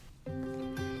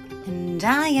And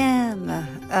I am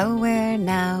Aware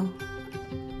Now.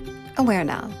 Aware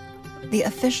Now, the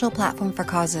official platform for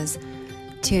causes.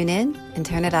 Tune in and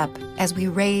turn it up as we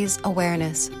raise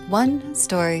awareness, one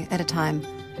story at a time,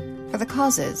 for the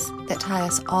causes that tie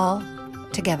us all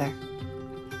together.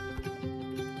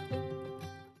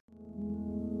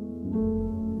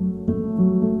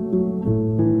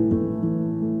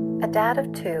 A dad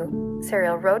of two,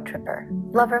 serial road tripper,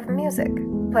 lover of music,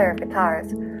 player of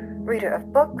guitars, reader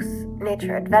of books,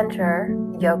 nature adventurer,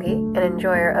 yogi, and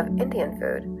enjoyer of Indian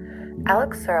food,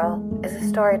 Alex Searle is a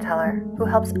storyteller who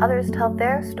helps others tell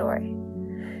their story.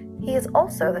 He is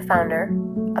also the founder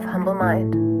of Humble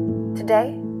Mind.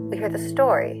 Today, we hear the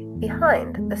story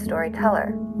behind the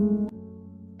storyteller.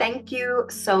 Thank you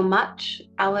so much,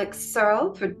 Alex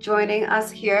Searle, for joining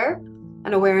us here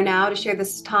on Aware Now to share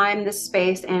this time, this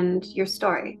space, and your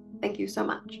story. Thank you so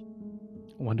much.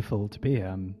 Wonderful to be here.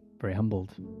 I'm very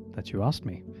humbled that you asked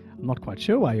me. I'm not quite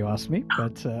sure why you asked me,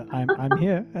 but I'm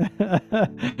here.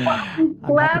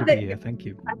 I'm happy to be here. Thank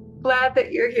you. I'm glad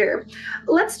that you're here.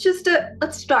 Let's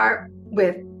start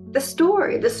with the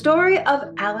story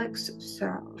of Alex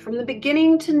Searle. From the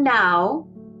beginning to now,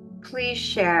 please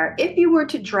share, if you were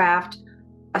to draft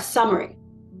a summary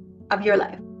of your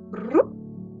life,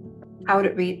 how would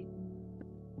it read?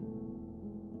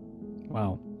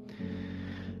 Wow.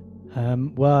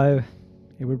 Well,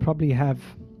 it would probably have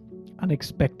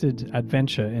unexpected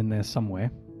adventure in there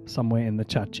somewhere in the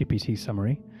ChatGPT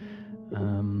summary.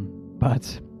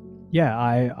 But yeah,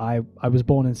 I was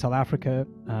born in South Africa.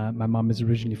 My mom is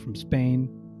originally from Spain.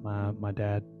 My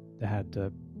dad had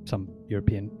some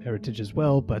European heritage as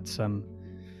well, but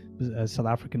was South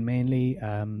African mainly.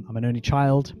 I'm an only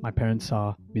child. My parents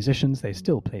are musicians. They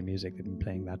still play music. They've been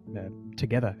playing that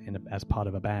together as part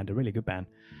of a band, a really good band,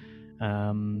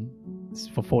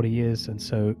 for 40 years. And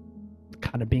so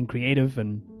kind of being creative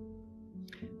and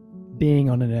being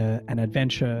on an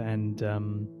adventure and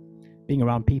being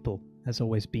around people has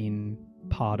always been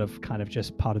part of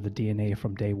the DNA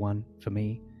from day one for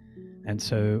me. And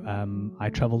so I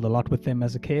traveled a lot with them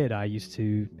as a kid. I used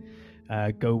to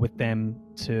go with them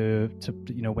to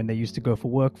when they used to go for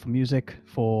work, for music,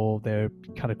 for their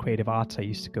kind of creative arts. I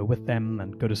used to go with them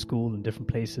and go to school in different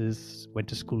places. Went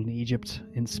to school in Egypt,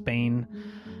 in Spain,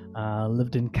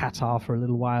 lived in Qatar for a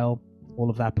little while. All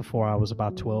of that before I was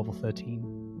about 12 or 13.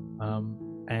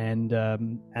 And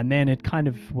then it kind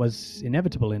of was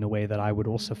inevitable in a way that I would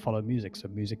also follow music. So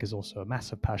music is also a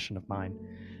massive passion of mine.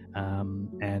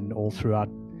 And all throughout,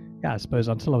 I suppose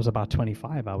until I was about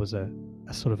 25, I was a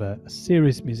sort of a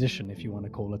serious musician, if you want to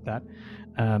call it that,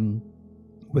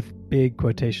 with big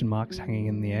quotation marks hanging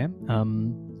in the air.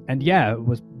 And it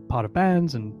was part of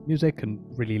bands and music and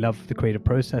really loved the creative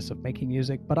process of making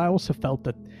music. But I also felt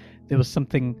that there was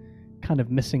something kind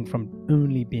of missing from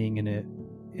only being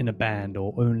in a band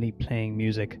or only playing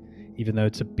music, even though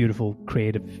it's a beautiful,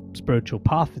 creative, spiritual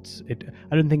path.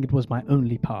 I don't think it was my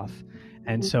only path.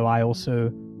 And so I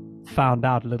also found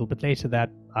out a little bit later that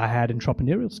I had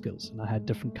entrepreneurial skills and I had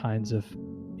different kinds of,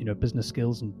 business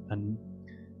skills and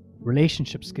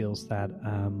relationship skills that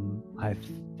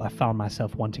I found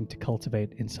myself wanting to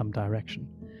cultivate in some direction.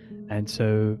 And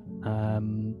so,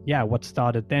 what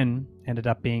started then ended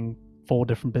up being 4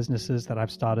 different businesses that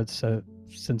I've started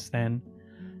since then.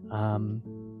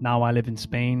 Now I live in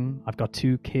Spain. I've got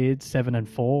 2 kids, 7 and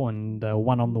 4, and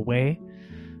 1 on the way.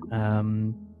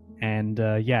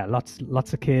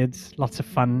 Lots of kids, lots of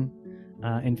fun.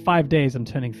 In 5 days, I'm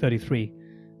turning 33,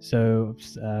 so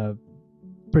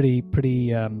pretty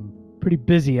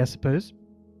busy, I suppose.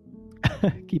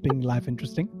 Keeping life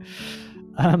interesting.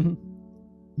 And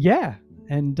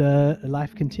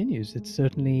life continues. It's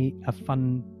certainly a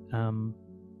fun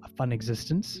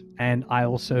existence, and I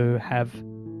also have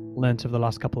learned over the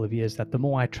last couple of years that the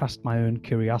more I trust my own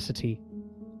curiosity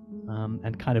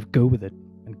and kind of go with it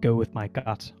and go with my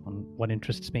gut on what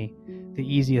interests me, the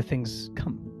easier things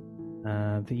come.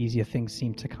 The easier things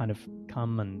seem to kind of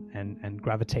come and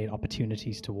gravitate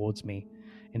opportunities towards me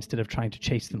instead of trying to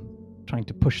chase them, trying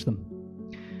to push them.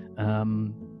 I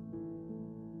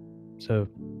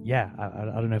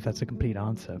don't know if that's a complete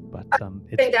answer, but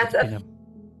I think that's a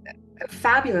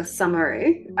fabulous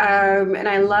summary. And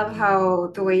I love how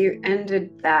the way you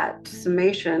ended that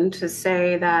summation to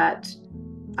say that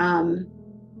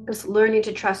it's learning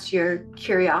to trust your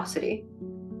curiosity.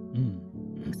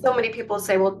 So many people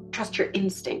say, well, trust your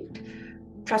instinct,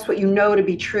 trust what you know to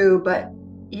be true, but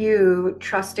you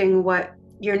trusting what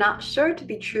you're not sure to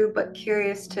be true, but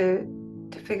curious to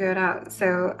figure it out.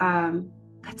 So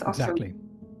that's awesome. Exactly.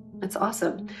 That's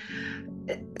awesome.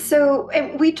 So,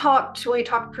 and we talked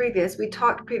previous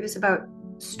about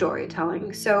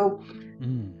storytelling. So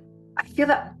I feel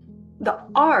that the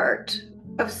art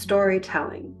of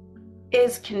storytelling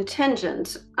is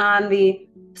contingent on the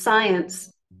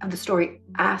science of the story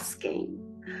asking.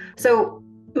 So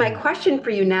my question for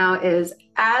you now is,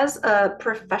 as a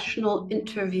professional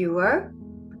interviewer,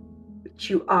 which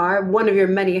you are, one of your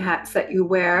many hats that you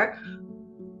wear,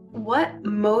 what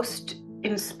most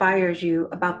inspires you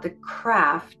about the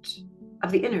craft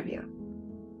of the interview?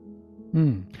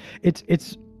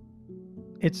 It's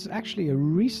actually a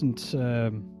recent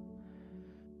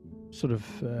sort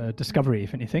of discovery,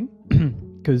 if anything,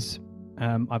 because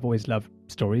I've always loved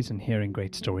stories and hearing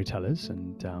great storytellers,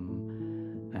 and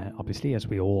obviously as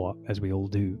we all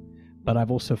do. But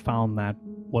I've also found that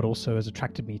what also has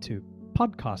attracted me to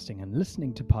podcasting and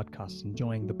listening to podcasts,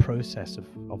 enjoying the process of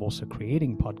also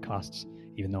creating podcasts,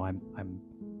 even though I'm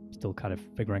still kind of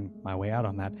figuring my way out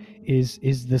on that, is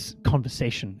this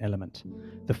conversation element.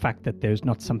 The fact that there's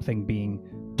not something being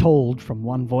told from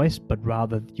one voice, but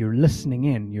rather you're listening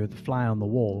in, you're the fly on the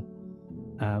wall,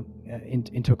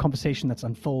 into a conversation that's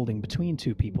unfolding between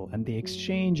two people, and the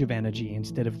exchange of energy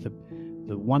instead of the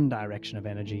one direction of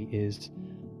energy is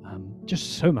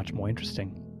just so much more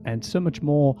interesting and so much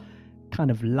more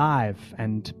kind of live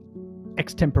and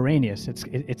extemporaneous.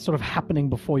 It's sort of happening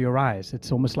before your eyes.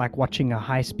 It's almost like watching a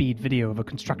high-speed video of a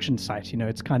construction site.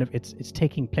 It's kind of it's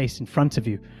taking place in front of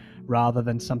you, rather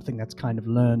than something that's kind of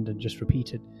learned and just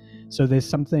repeated. So there's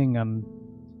something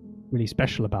really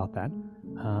special about that,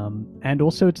 and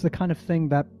also it's the kind of thing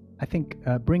that I think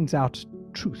brings out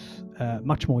truth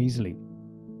much more easily.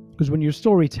 Because when you're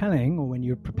storytelling, or when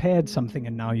you're prepared something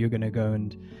and now you're going to go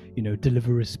and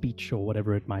deliver a speech or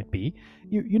whatever it might be,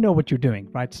 you know what you're doing,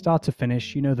 right? Start to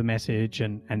finish, you know the message,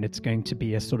 and it's going to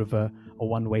be a sort of a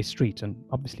one-way street, and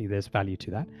obviously there's value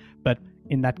to that. But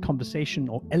in that conversation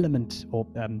or element or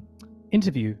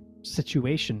interview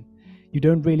situation, you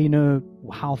don't really know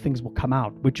how things will come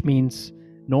out, which means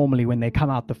normally when they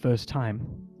come out the first time,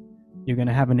 you're going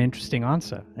to have an interesting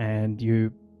answer, and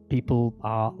people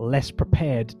are less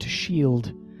prepared to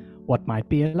shield what might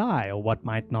be a lie or what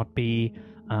might not be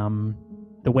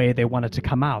the way they want it to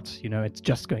come out. It's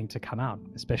just going to come out,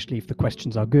 especially if the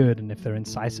questions are good and if they're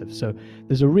incisive. So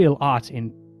there's a real art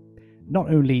in not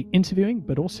only interviewing,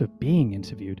 but also being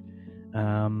interviewed,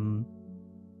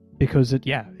 because it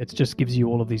just gives you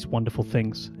all of these wonderful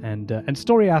things. And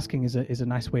story asking is a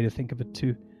nice way to think of it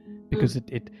too, because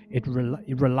it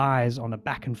relies on a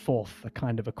back and forth, a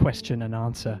kind of a question and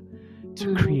answer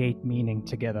to create meaning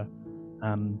together.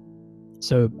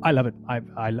 So I love it.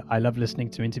 I love listening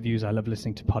to interviews. I love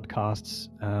listening to podcasts.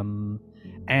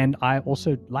 And I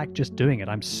also like just doing it.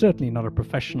 I'm certainly not a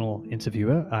professional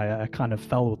interviewer. I kind of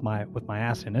fell with my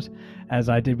ass in it, as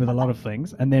I did with a lot of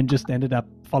things, and then just ended up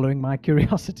following my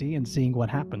curiosity and seeing what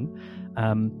happened.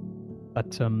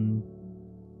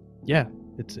 Yeah,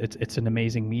 it's an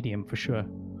amazing medium for sure.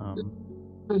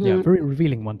 Yeah, very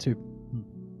revealing one too.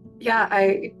 Yeah,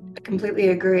 I completely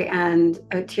agree. And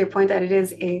to your point that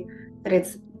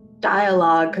it's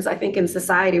dialogue, because I think in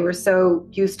society we're so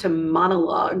used to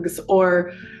monologues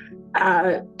or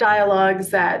dialogues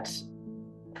that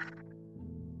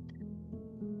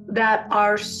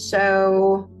are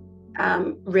so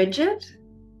rigid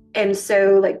and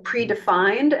so like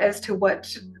predefined as to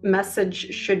what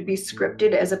message should be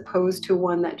scripted, as opposed to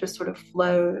one that just sort of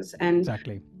flows and,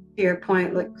 exactly, to your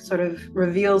point, like sort of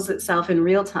reveals itself in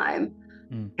real time.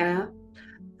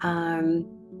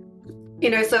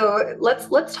 So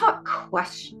let's talk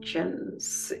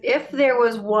questions. If there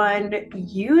was one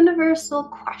universal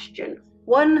question,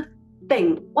 one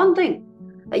thing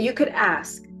that you could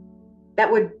ask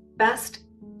that would best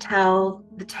tell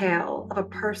the tale of a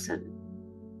person,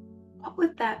 what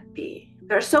would that be?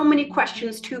 There are so many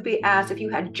questions to be asked. If you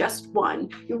had just one,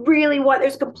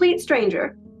 there's a complete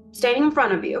stranger standing in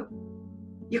front of you.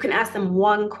 You can ask them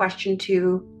one question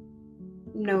to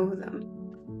know them.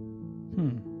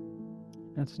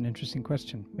 That's an interesting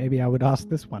question. Maybe I would ask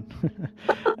this one.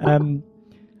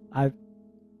 I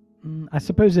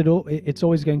suppose it's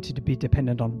always going to be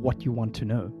dependent on what you want to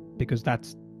know, because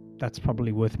that's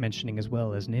probably worth mentioning as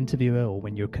well. As an interviewer, or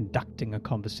when you're conducting a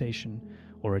conversation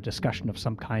or a discussion of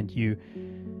some kind,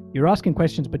 you're asking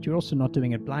questions, but you're also not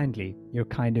doing it blindly. You're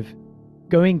kind of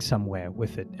going somewhere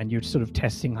with it, and you're sort of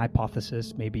testing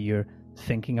hypothesis. Maybe you're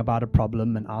thinking about a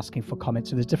problem and asking for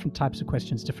comments. So there's different types of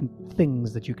questions, different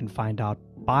things that you can find out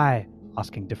by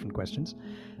asking different questions.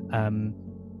 I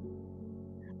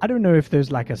don't know if there's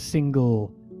like a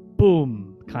single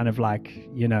boom kind of like,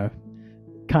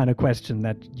 kind of question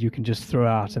that you can just throw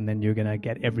out and then you're going to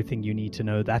get everything you need to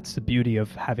know. That's the beauty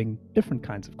of having different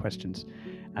kinds of questions.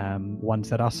 ones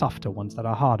that are softer, ones that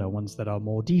are harder, ones that are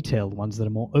more detailed, ones that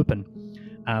are more open.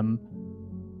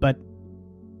 But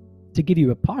to give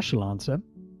you a partial answer,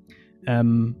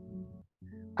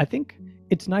 I think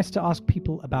it's nice to ask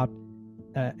people about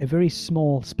a very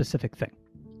small, specific thing.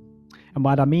 And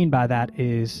what I mean by that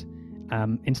is,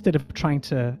 instead of trying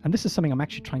to, and this is something I'm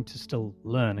actually trying to still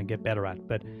learn and get better at,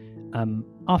 but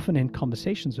often in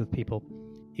conversations with people,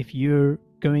 if you're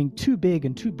going too big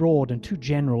and too broad and too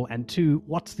general and too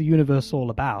what's the universe all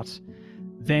about,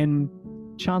 then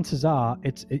chances are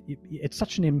it's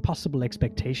such an impossible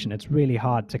expectation. It's really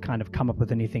hard to kind of come up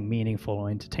with anything meaningful or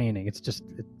entertaining. It's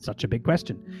such a big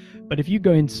question. But if you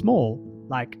go in small,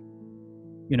 like,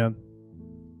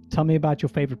 tell me about your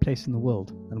favorite place in the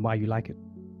world and why you like it,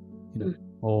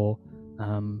 or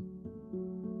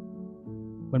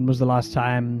when was the last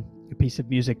time a piece of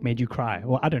music made you cry,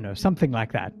 or I don't know, something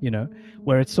like that,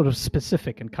 where it's sort of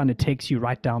specific and kind of takes you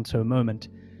right down to a moment.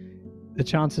 The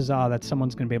chances are that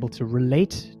someone's going to be able to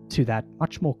relate to that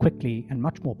much more quickly and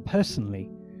much more personally,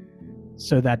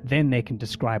 so that then they can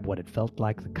describe what it felt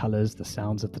like, the colors, the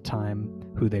sounds at the time,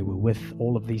 who they were with,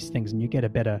 all of these things, and you get a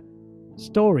better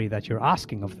story that you're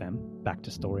asking of them, back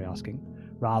to story asking,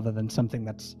 rather than something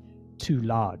that's too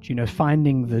large.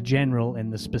 Finding the general in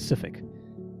the specific,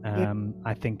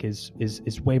 I think is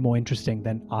way more interesting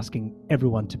than asking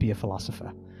everyone to be a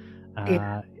philosopher.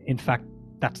 In fact,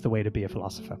 that's the way to be a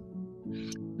philosopher.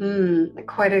 I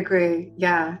quite agree.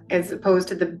 Yeah, as opposed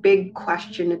to the big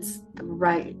question, it's the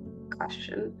right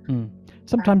question.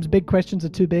 Sometimes big questions are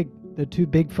too big. They're too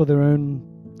big for their own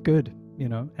good,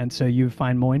 and so you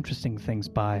find more interesting things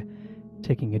by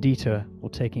taking a detour or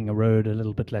taking a road a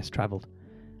little bit less traveled,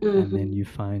 and then you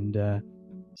find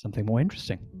something more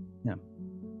interesting. Yeah,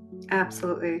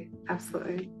 absolutely.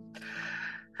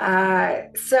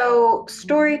 So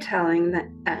storytelling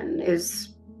then is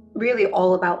really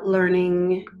all about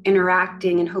learning,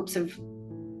 interacting in hopes of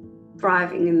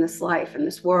thriving in this life, in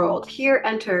this world. Here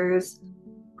enters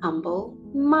Humble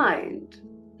Mind.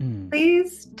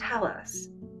 Please tell us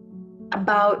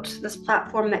about this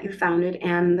platform that you founded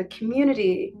and the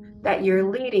community that you're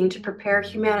leading to prepare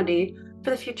humanity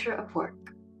for the future of work.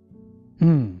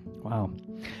 Wow.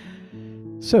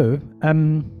 So,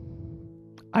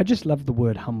 I just love the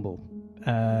word humble.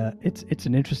 It's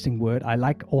an interesting word. I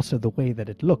like also the way that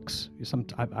it looks.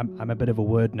 I'm a bit of a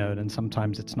word nerd, and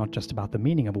sometimes it's not just about the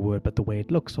meaning of a word, but the way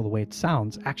it looks or the way it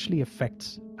sounds actually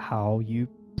affects how you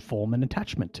form an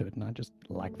attachment to it. And I just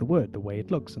like the word, the way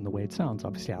it looks and the way it sounds.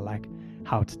 Obviously, I like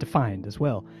how it's defined as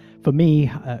well. For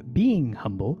me, being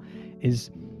humble it's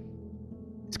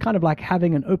kind of like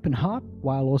having an open heart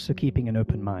while also keeping an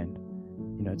open mind.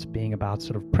 It's being about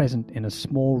sort of present in a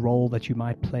small role that you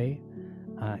might play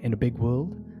in a big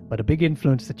world, but a big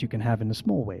influence that you can have in a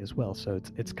small way as well. So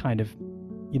it's kind of,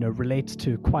 relates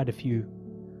to quite a few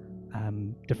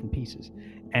different pieces.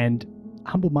 And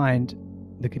Humble Mind,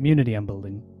 the community I'm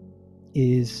building,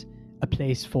 is a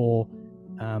place for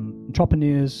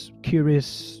entrepreneurs,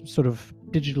 curious sort of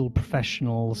digital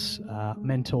professionals,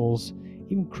 mentors,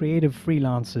 even creative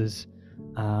freelancers,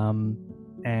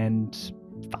 and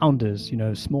founders,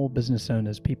 small business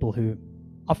owners, people who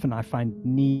often I find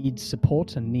need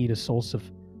support and need a source of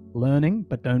learning,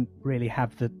 but don't really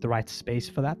have the right space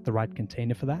for that, the right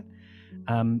container for that.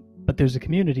 But there's a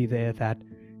community there that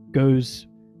goes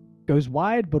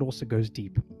wide, but also goes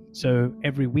deep. So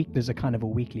every week there's a kind of a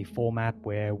weekly format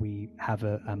where we have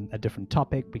a different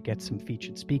topic. We get some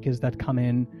featured speakers that come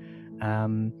in,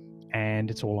 and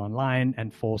it's all online.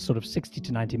 And for sort of 60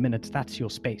 to 90 minutes, that's your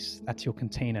space, that's your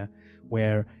container,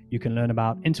 where you can learn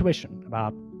about intuition,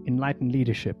 about enlightened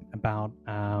leadership, about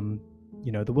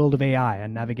the world of AI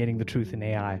and navigating the truth in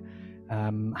AI,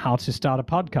 how to start a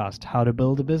podcast, how to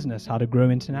build a business, how to grow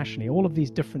internationally, all of these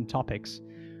different topics.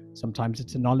 Sometimes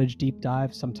it's a knowledge deep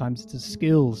dive, sometimes it's a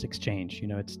skills exchange,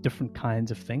 it's different kinds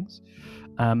of things.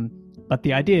 But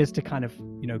the idea is to kind of,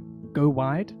 go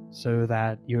wide so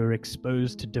that you're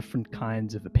exposed to different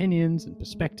kinds of opinions and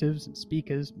perspectives and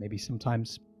speakers, maybe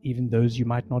sometimes even those you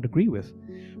might not agree with,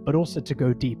 but also to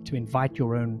go deep, to invite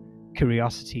your own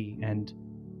curiosity. And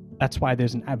that's why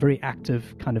there's a very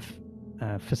active kind of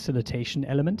facilitation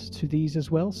element to these as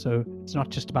well. So it's not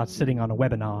just about sitting on a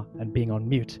webinar and being on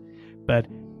mute, but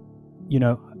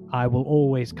I will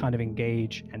always kind of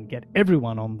engage and get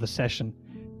everyone on the session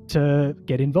to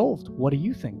get involved. What do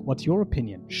you think? What's your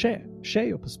opinion? Share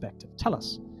your perspective. Tell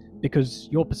us, because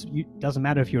doesn't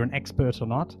matter if you're an expert or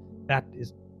not. That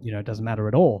is, doesn't matter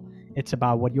at all. It's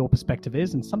about what your perspective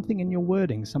is, and something in your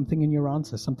wording, something in your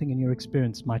answer, something in your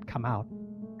experience might come out,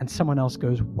 and someone else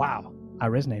goes, wow, I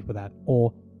resonate with that,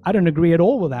 or I don't agree at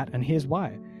all with that, and here's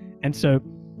why. And so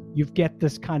you get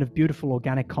this kind of beautiful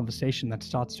organic conversation that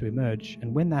starts to emerge.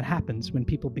 And when that happens, when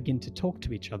people begin to talk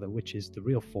to each other, which is the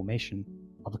real formation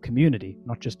of a community,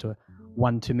 not just a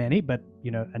one-to-many, but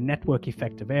a network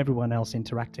effect of everyone else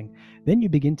interacting, then you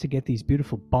begin to get these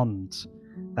beautiful bonds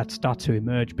that start to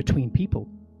emerge between people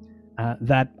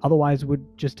that otherwise would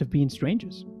just have been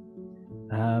strangers.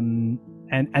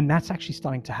 And that's actually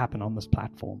starting to happen on this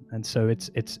platform. And so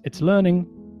it's learning,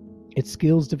 it's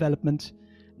skills development,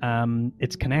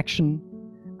 it's connection,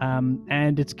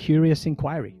 and it's curious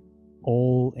inquiry,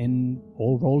 all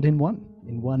rolled in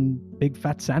one big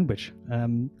fat sandwich.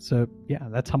 So yeah,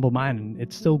 that's Humble Mind, and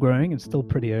it's still growing. It's still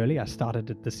pretty early. I started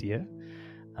it this year,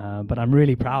 but I'm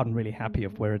really proud and really happy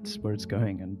of where it's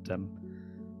going. And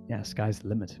yeah, sky's the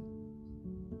limit.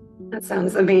 That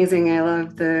sounds amazing. I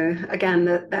love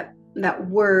that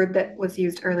word that was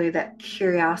used earlier, that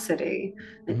curiosity,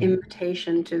 an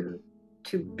invitation to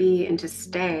be and to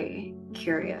stay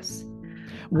curious.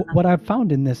 What I've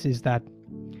found in this is that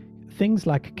things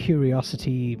like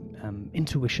curiosity,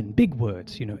 intuition, big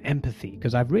words, empathy,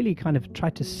 because I've really kind of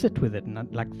tried to sit with it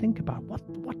and think about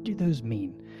what do those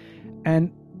mean?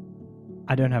 And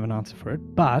I don't have an answer for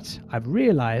it, but I've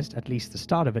realized, at least the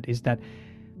start of it, is that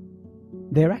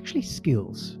they're actually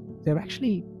skills. They're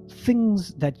actually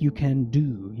things that you can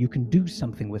do. You can do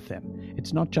something with them.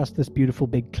 It's not just this beautiful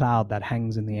big cloud that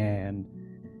hangs in the air and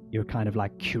you're kind of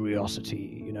like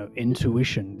curiosity,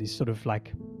 intuition, these sort of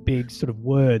like big sort of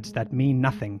words that mean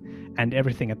nothing and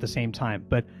everything at the same time.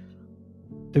 But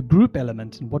the group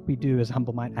element and what we do as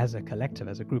Humble Mind, as a collective,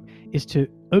 as a group, is to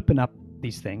open up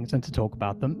these things and to talk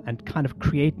about them and kind of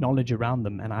create knowledge around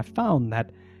them. And I found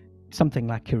that something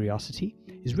like curiosity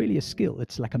is really a skill.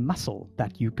 It's like a muscle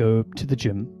that you go to the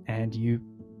gym and you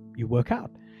work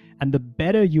out. And the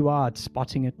better you are at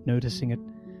spotting it, noticing it,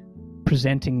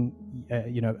 presenting,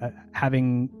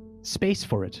 having space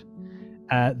for it,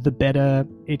 the better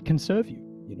it can serve you.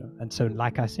 And so,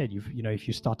 like I said, if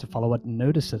you start to follow it and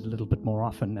notice it a little bit more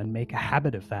often and make a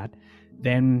habit of that,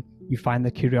 then you find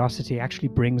that curiosity actually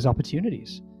brings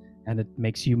opportunities, and it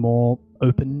makes you more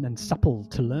open and supple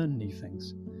to learn new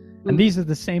things. And these are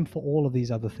the same for all of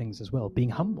these other things as well. Being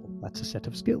humble, that's a set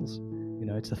of skills.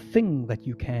 It's a thing that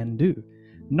you can do,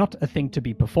 not a thing to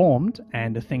be performed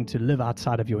and a thing to live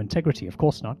outside of your integrity. Of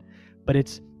course not. But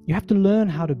you have to learn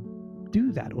how to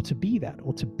do that, or to be that,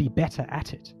 or to be better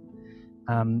at it.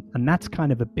 And that's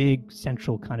kind of a big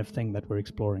central kind of thing that we're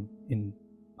exploring in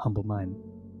Humble Mind.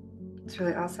 It's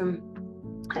really awesome.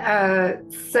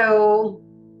 So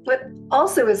what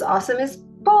also is awesome is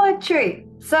poetry.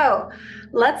 So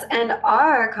let's end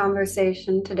our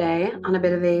conversation today on a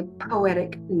bit of a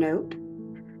poetic note.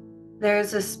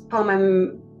 There's this poem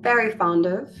I'm very fond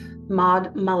of,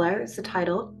 Maud Muller is the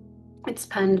title. It's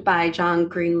penned by John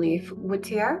Greenleaf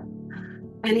Whittier,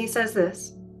 and he says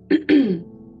this: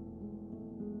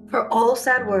 For all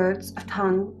sad words of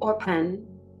tongue or pen,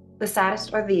 the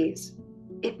saddest are these,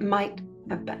 it might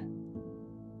have been.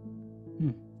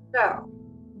 So,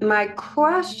 my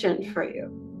question for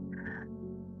you,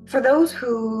 for those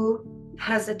who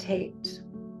hesitate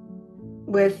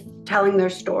with telling their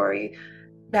story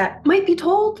that might be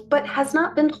told but has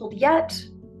not been told yet,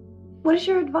 what is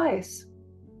your advice?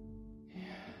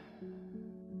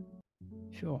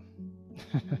 Sure.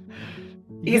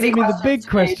 Easy Give me the big today.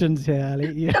 questions here,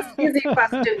 Ali. Yeah. That's an easy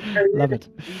question for you. Love it.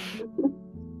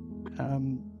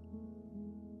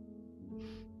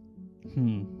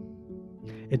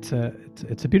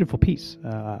 It's a beautiful piece.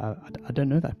 I don't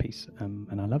know that piece,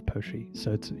 and I love poetry.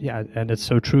 So and it's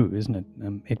so true, isn't it?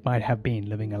 It might have been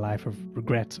living a life of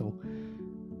regrets or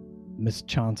missed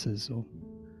chances or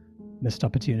missed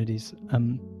opportunities.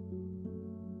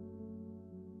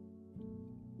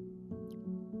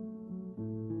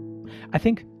 I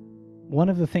think one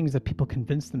of the things that people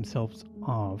convince themselves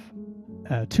of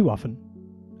too often,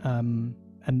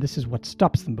 and this is what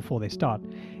stops them before they start,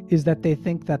 is that they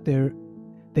think that there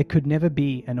could never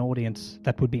be an audience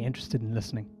that would be interested in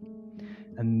listening,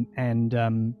 and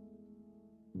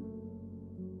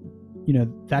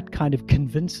that kind of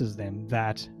convinces them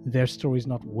that their story is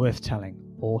not worth telling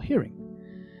or hearing.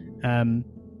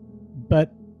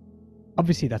 But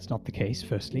obviously that's not the case,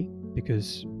 firstly,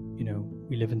 because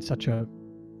we live in such a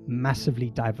massively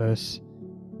diverse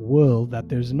world that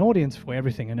there's an audience for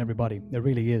everything and everybody. There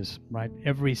really is, right?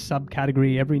 Every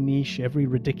subcategory, every niche, every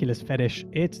ridiculous fetish,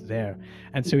 it's there.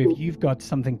 And so if you've got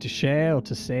something to share or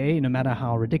to say, no matter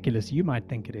how ridiculous you might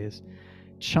think it is,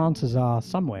 chances are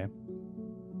somewhere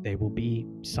there will be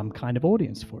some kind of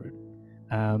audience for it.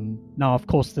 Now, of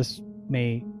course, this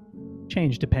may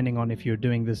change depending on if you're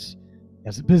doing this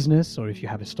as a business or if you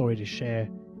have a story to share,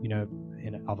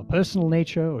 of a personal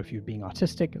nature, or if you're being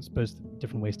artistic. I suppose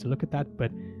different ways to look at that.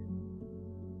 But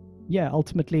yeah,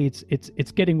 ultimately,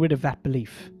 it's getting rid of that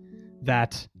belief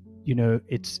that, you know,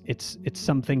 it's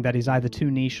something that is either too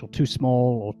niche or too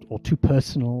small or too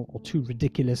personal or too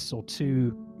ridiculous or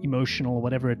too emotional or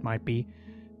whatever it might be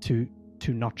to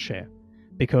not share.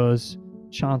 Because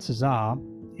chances are,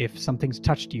 if something's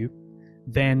touched you,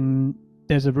 then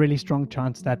there's a really strong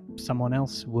chance that someone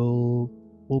else will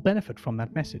benefit from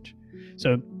that message.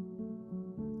 So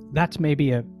that's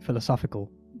maybe a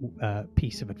philosophical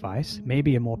piece of advice.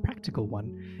 Maybe a more practical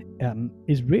one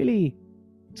is really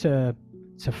to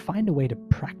find a way to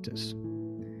practice.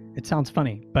 It sounds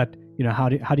funny, but you know, how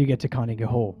do you get to Carnegie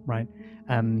Hall, right?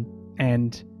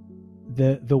 And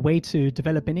the way to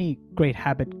develop any great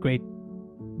habit, great,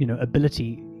 you know,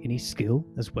 ability, any skill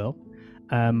as well,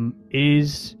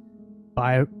 is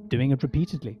by doing it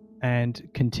repeatedly and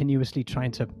continuously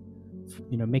trying to,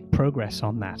 you know, make progress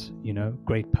on that. You know,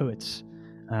 great poets,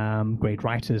 great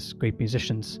writers, great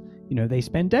musicians, you know, they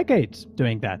spend decades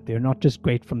doing that. They're not just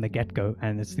great from the get-go.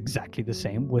 And it's exactly the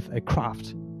same with a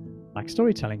craft like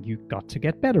storytelling. You got to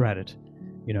get better at it.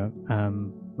 You know,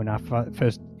 when I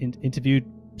first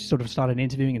started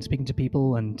interviewing and speaking to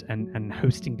people and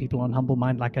hosting people on Humble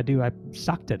Mind like I do, I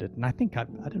sucked at it. And I think I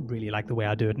didn't really like the way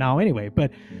I do it now anyway.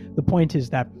 But the point is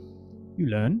that you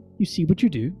learn, you see what you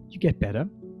do, you get better,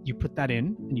 you put that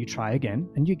in and you try again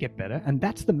and you get better. And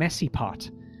that's the messy part.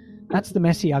 That's the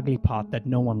messy, ugly part that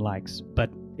no one likes, but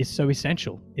is so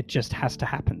essential. It just has to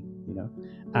happen, you know.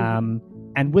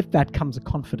 And with that comes a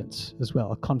confidence as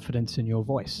well, a confidence in your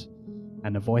voice.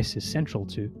 And a voice is central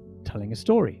to telling a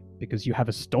story, because you have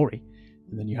a story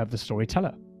and then you have the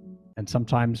storyteller. And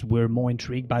sometimes we're more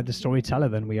intrigued by the storyteller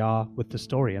than we are with the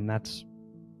story. And that's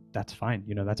fine.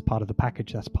 You know, that's part of the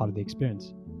package. That's part of the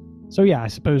experience. So yeah, I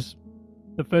suppose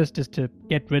the first is to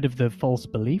get rid of the false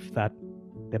belief that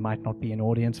there might not be an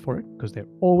audience for it, because there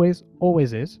always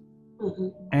is. Mm-hmm.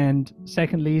 And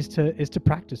secondly is to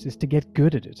practice, is to get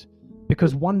good at it.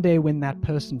 Because one day when that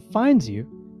person finds you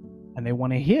and they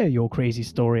want to hear your crazy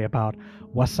story about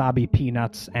wasabi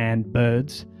peanuts and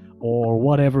birds or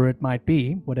whatever it might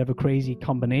be, whatever crazy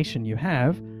combination you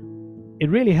have, it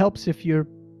really helps if you're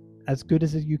as good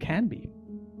as you can be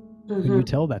when you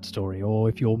tell that story. Or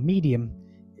if you're medium,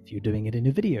 if you're doing it in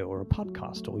a video or a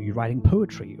podcast, or you're writing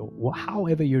poetry, or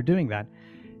however you're doing that,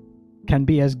 can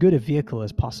be as good a vehicle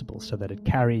as possible so that it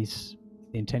carries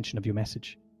the intention of your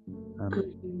message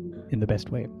in the best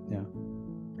way. Yeah.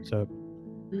 So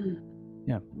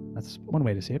yeah, that's one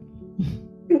way to see it. I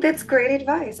think that's great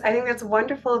advice. I think that's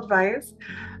wonderful advice.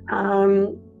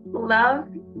 Love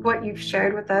what you've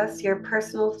shared with us, your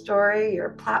personal story, your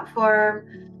platform.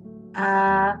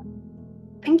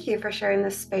 Thank you for sharing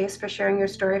this space, for sharing your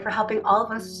story, for helping all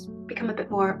of us become a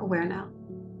bit more aware now.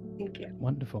 Thank you.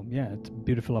 Wonderful. Yeah, it's a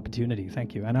beautiful opportunity.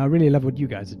 Thank you. And I really love what you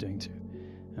guys are doing too.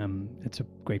 It's a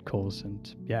great cause,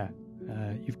 and yeah,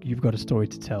 you've got a story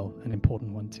to tell, an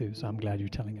important one too. So I'm glad you're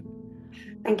telling it.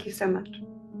 Thank you so much.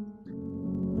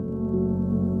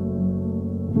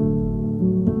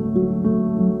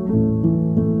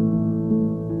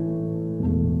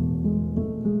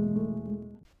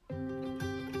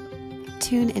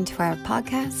 Tune into our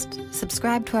podcast,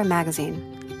 subscribe to our magazine,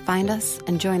 find us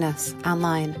and join us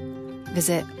online.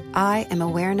 Visit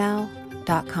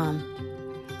IamAwareNow.com.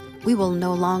 We will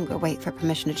no longer wait for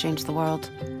permission to change the world.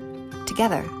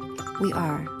 Together, we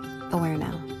are aware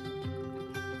now.